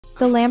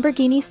The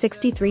Lamborghini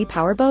 63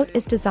 Powerboat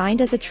is designed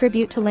as a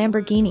tribute to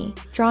Lamborghini,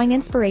 drawing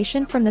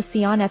inspiration from the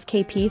Sion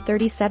FKP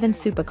 37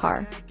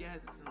 supercar.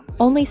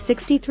 Only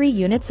 63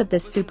 units of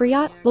this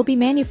superyacht will be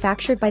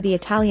manufactured by the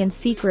Italian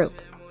C Group.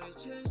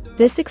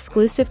 This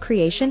exclusive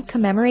creation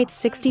commemorates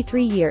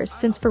 63 years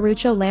since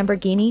Ferruccio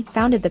Lamborghini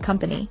founded the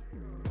company.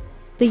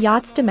 The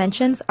yacht's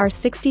dimensions are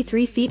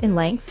 63 feet in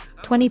length,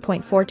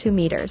 20.42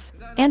 meters,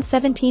 and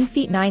 17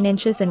 feet 9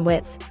 inches in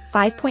width,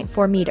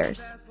 5.4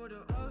 meters.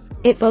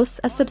 It boasts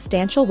a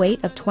substantial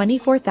weight of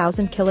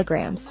 24,000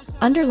 kilograms,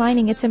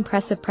 underlining its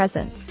impressive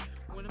presence.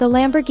 The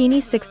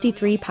Lamborghini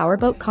 63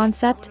 Powerboat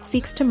concept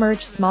seeks to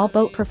merge small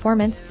boat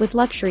performance with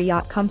luxury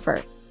yacht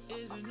comfort.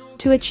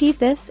 To achieve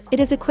this,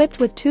 it is equipped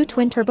with two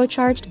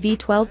twin-turbocharged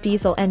V12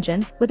 diesel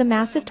engines with a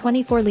massive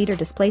 24-liter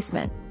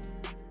displacement.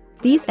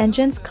 These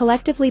engines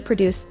collectively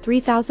produce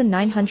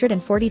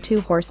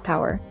 3,942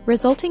 horsepower,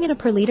 resulting in a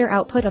per-liter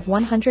output of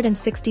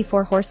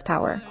 164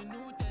 horsepower.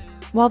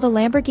 While the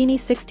Lamborghini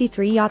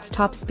 63 yacht's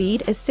top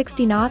speed is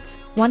 60 knots,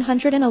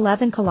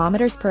 111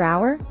 kilometers per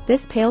hour,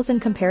 this pales in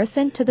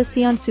comparison to the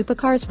Sion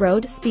Supercar's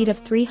road speed of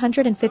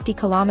 350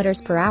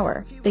 kilometers per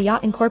hour. The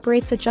yacht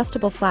incorporates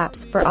adjustable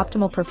flaps for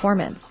optimal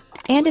performance,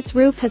 and its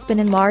roof has been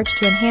enlarged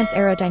to enhance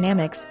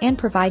aerodynamics and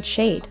provide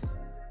shade.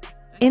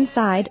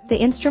 Inside, the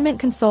instrument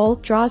console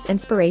draws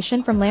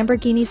inspiration from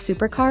Lamborghini's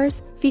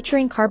supercars,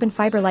 featuring carbon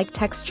fiber-like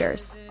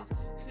textures.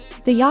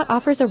 The yacht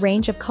offers a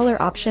range of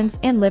color options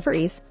and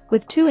liveries,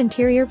 with two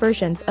interior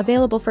versions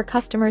available for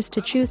customers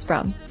to choose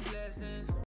from.